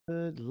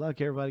Good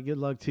luck, everybody. Good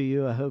luck to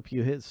you. I hope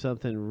you hit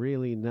something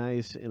really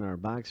nice in our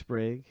box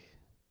break.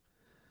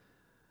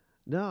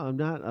 No, I'm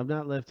not. I'm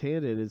not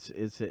left-handed.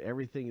 It's that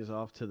everything is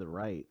off to the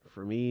right.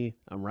 For me,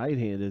 I'm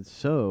right-handed,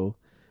 so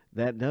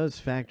that does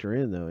factor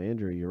in, though.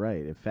 Andrew, you're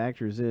right. It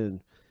factors in.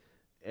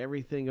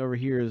 Everything over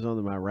here is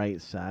on my right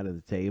side of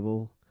the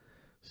table.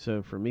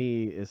 So for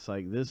me, it's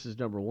like this is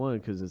number one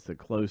because it's the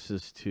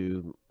closest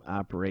to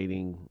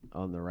operating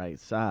on the right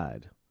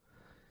side.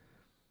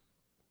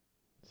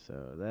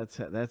 So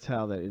that's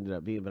how that ended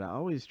up being. But I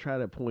always try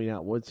to point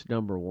out what's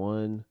number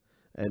one.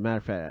 As a matter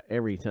of fact,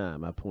 every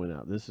time I point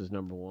out this is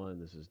number one,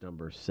 this is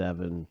number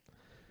seven.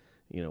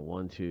 You know,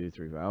 one, two,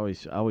 three, four. I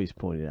always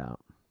point it out.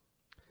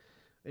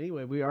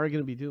 Anyway, we are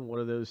going to be doing one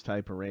of those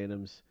type of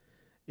randoms.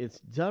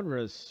 It's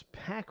Donruss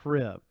Pack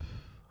Rip.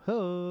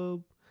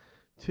 Hope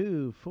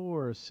 2,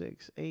 4,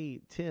 6,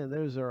 8, 10.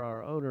 Those are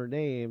our owner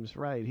names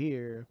right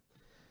here.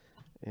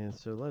 And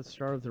so let's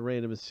start with the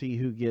random and see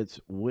who gets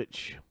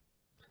which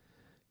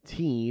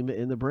team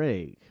in the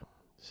break.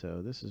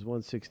 So this is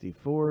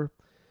 164.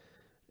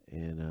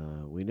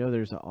 And we know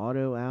there's an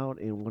auto out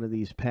in one of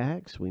these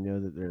packs. We know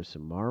that there's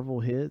some Marvel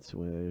hits.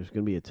 There's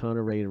going to be a ton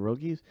of rated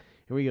rookies.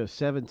 Here we go,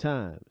 7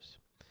 times.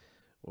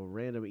 We'll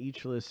random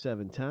each list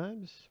 7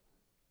 times.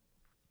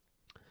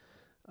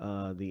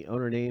 The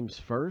owner names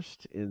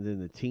first, and then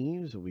the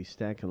teams. We'll be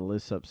stacking the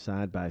lists up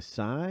side by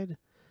side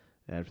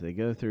after they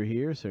go through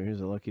here. So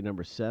here's a lucky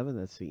number 7.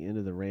 That's the end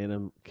of the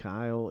random.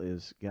 Kyle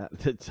is got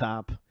the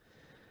top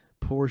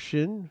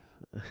portion.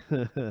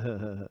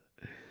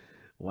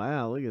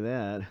 Wow, look at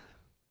that.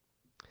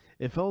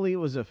 If only it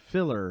was a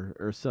filler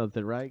or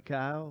something, right,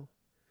 Kyle?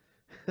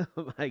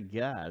 Oh my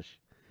gosh.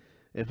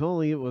 If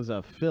only it was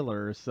a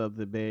filler or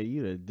something, man,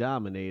 you'd have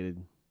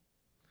dominated.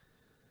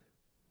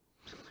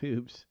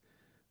 Oops.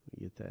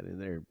 Let me get that in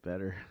there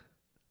better.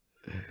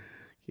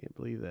 Can't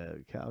believe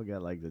that. Kyle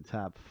got like the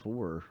top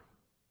 4.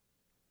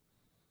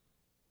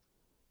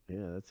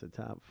 Yeah, that's the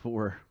top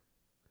 4.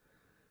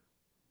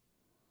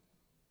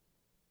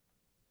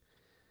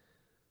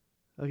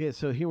 Okay,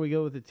 so here we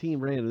go with the team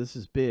random. This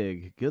is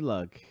big. Good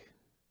luck.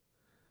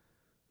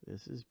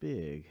 This is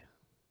big.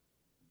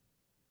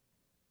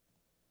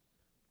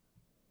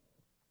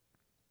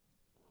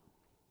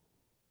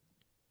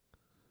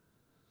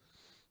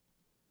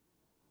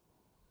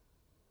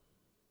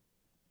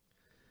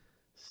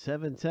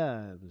 Seven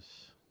times.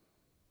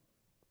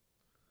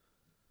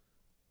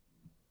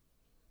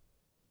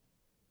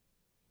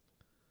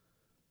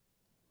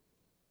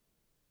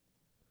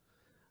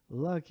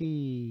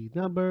 Lucky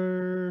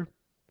number.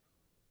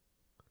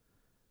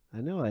 I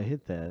know I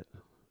hit that.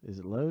 Is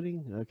it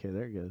loading? Okay,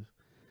 there it goes.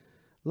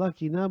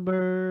 Lucky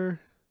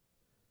number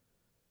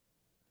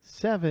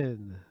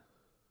 7.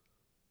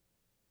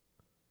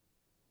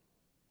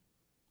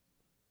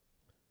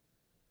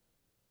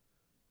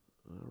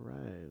 All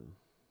right.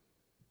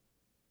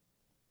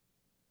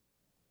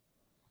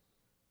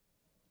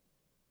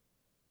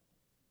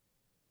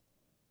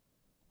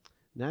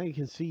 Now you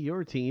can see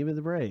your team in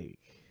the break.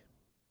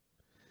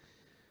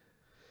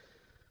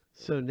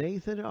 So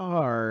Nathan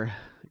R.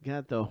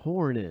 got the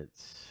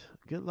Hornets.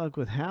 Good luck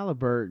with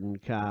Halliburton,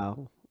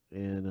 Kyle.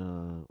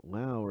 And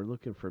wow, we're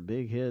looking for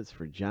big hits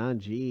for John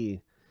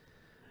G.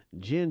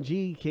 Jen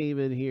G came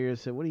in here and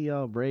said, "What are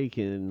y'all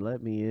breaking?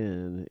 Let me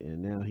in."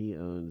 And now he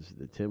owns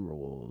the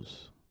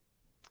Timberwolves.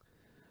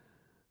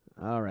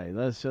 All right,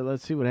 let's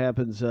see what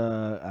happens.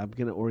 I'm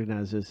gonna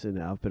organize this in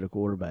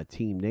alphabetical order by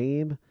team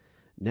name.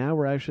 Now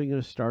we're actually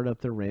gonna start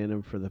up the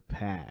random for the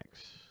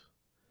packs.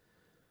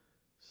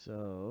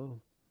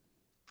 So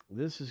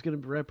this is gonna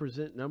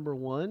represent number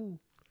 1,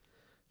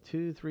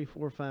 2, 3,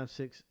 4, 5,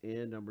 6,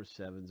 and number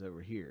 7's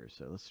over here.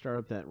 So let's start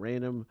up that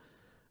random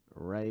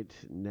right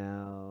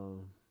now.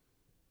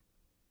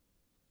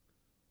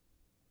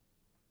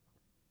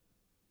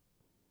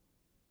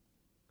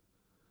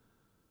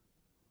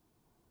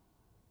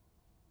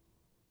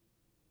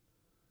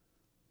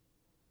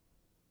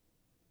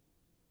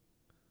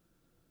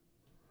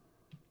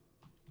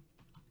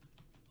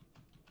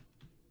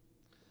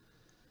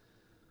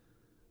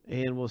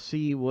 And we'll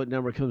see what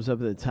number comes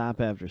up at the top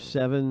after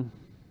 7.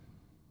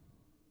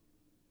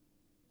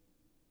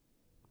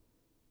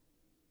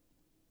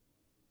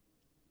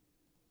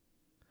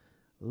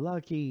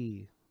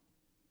 Lucky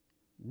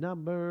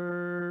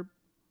number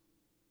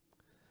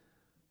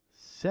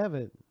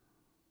 7.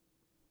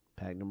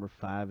 Pack number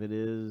 5 it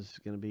is.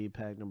 Going to be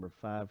pack number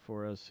 5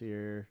 for us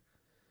here.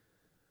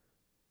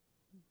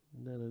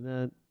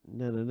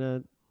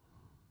 Nut.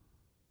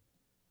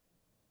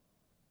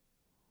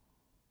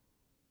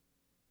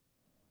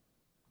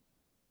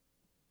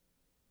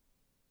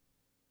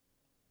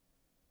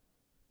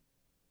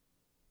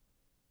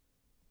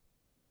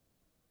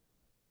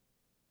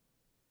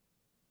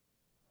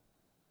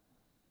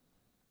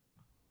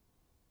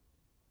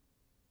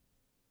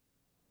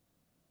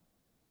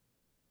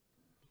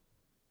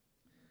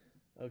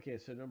 Okay,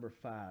 so number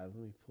 5. Let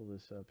me pull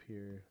this up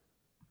here.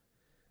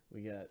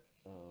 We got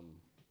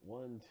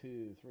 1,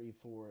 2, 3,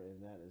 4,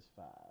 and that is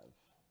 5.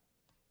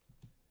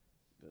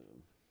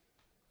 Boom.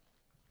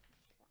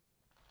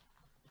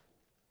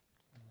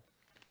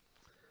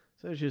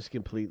 So it's just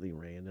completely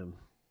random.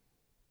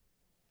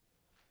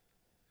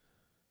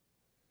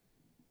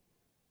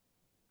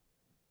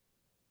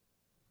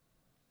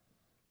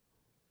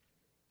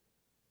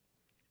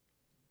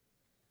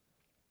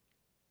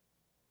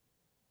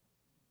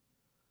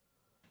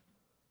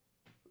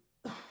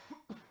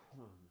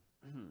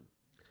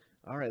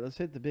 All right, let's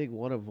hit the big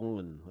one of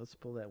one. Let's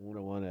pull that one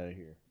of one out of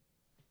here.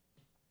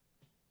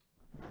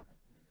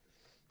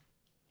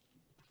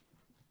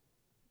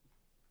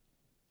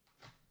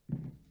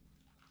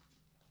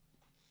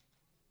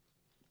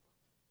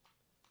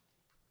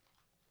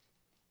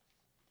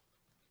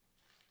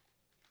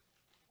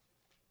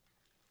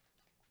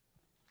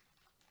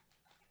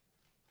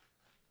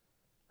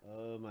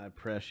 Oh, my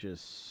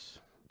precious.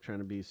 I'm trying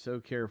to be so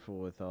careful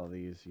with all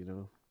these, you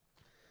know.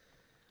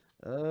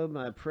 Oh,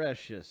 my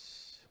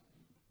precious.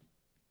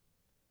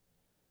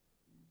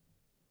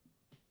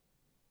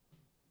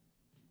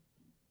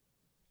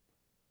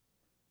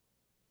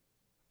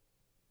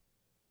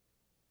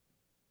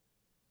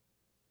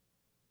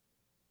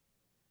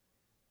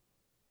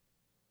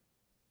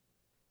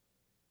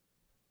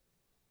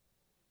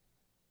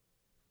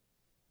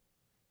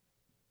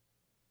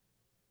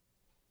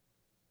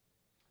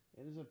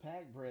 It is a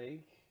pack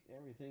break.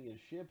 Everything is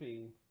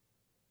shipping.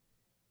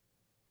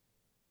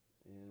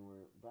 And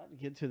we're about to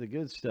get to the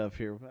good stuff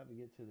here. We're about to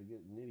get to the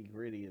good nitty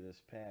gritty of this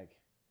pack.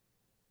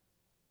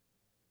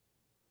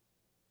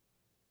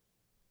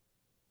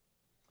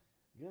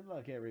 Good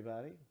luck,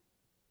 everybody.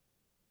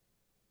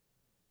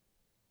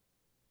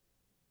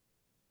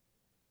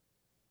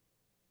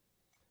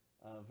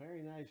 A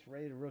very nice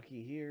rated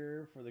rookie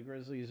here for the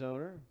Grizzlies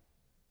owner.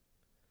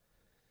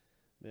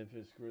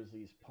 Memphis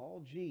Grizzlies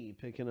Paul G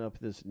picking up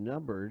this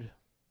numbered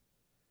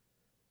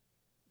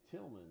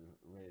Tillman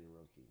rated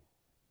rookie.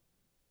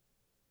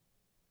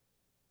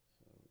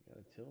 So we got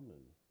a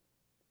Tillman.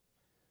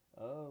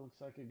 Oh,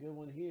 looks like a good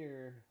one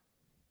here.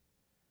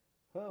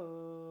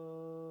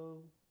 Ho!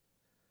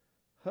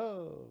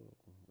 Ho!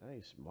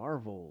 Nice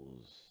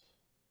Marvels.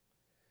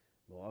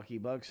 Milwaukee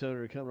Bucks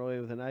owner coming away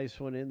with a nice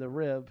one in the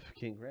rib.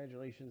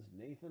 Congratulations,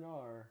 Nathan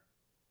R.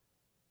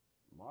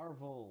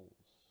 Marvels.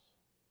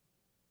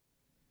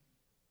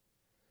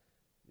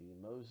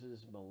 The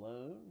Moses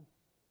Malone.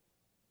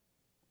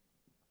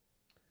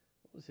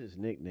 What was his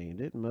nickname?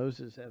 Didn't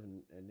Moses have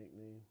a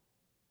nickname?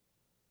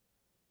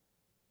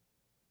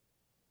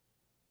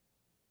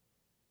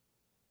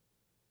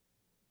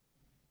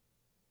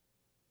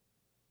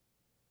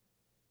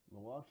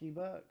 Milwaukee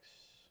Bucks.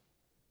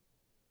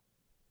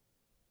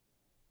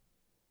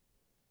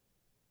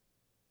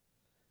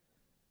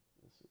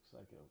 This looks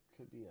like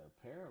could be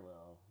a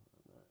parallel.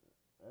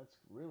 That's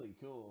really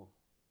cool.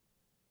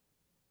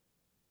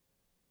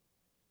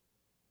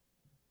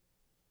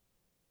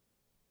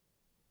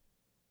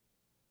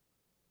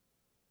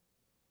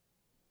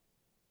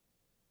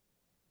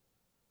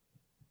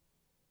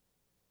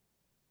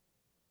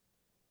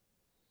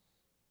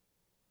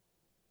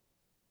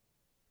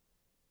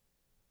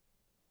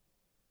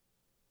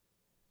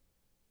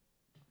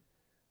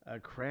 A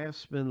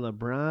Craftsman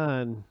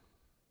LeBron.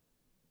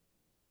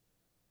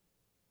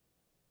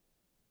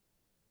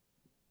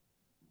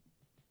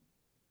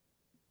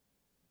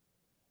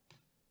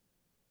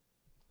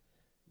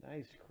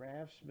 Nice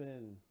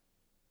Craftsman.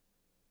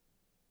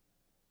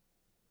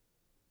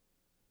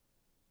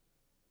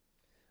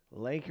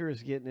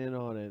 Lakers getting in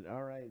on it.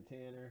 All right,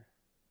 Tanner.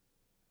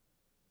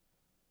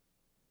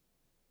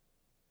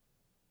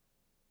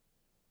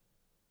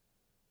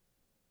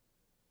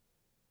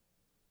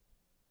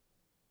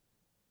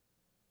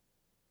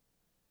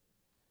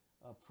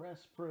 A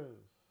press proof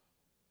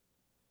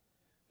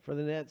for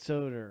the Nets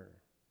owner.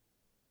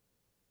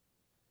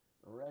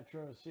 A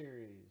retro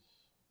series.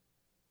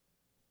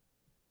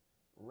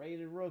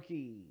 Rated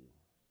rookie.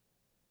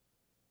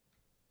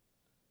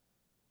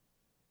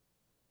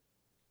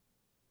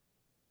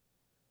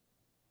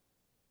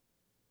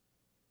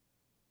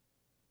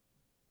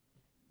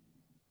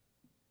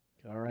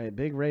 All right,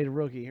 big rated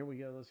rookie. Here we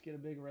go. Let's get a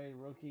big rated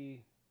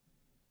rookie.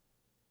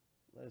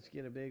 Let's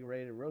get a big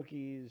rated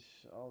rookies.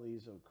 All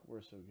these, of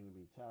course, are going to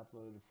be top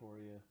loaded for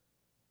you.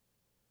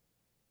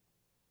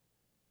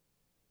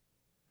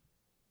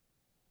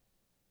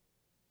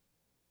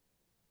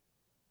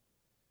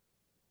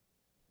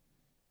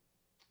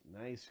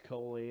 Nice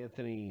Cole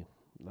Anthony.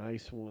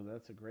 Nice one.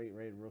 That's a great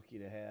rated rookie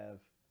to have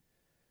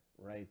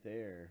right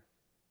there.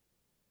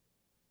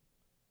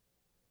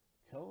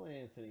 Cole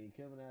Anthony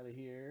coming out of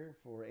here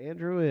for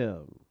Andrew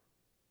M.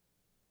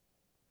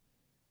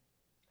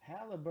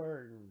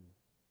 Halliburton.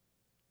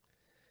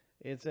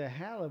 It's a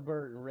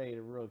Halliburton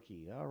rated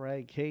rookie. All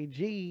right,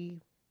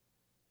 KG.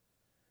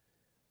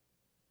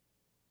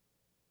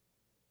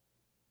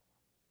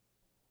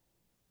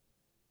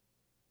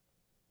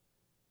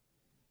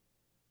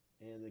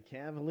 And the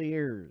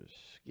Cavaliers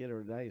get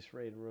a nice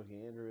rated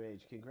rookie, Andrew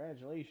H.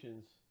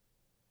 Congratulations.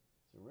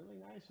 Some really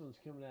nice ones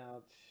coming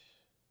out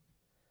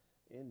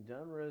in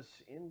Donruss,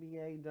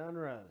 NBA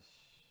Donruss.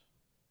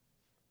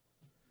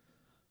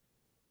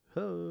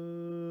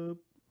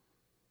 Hope.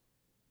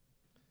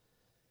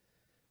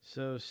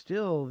 So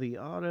still, the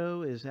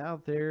auto is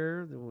out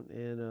there,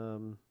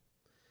 and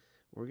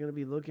we're going to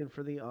be looking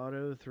for the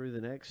auto through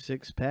the next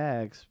 6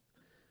 packs.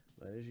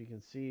 But as you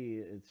can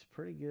see, it's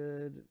pretty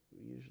good.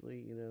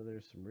 Usually,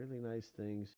 there's some really nice things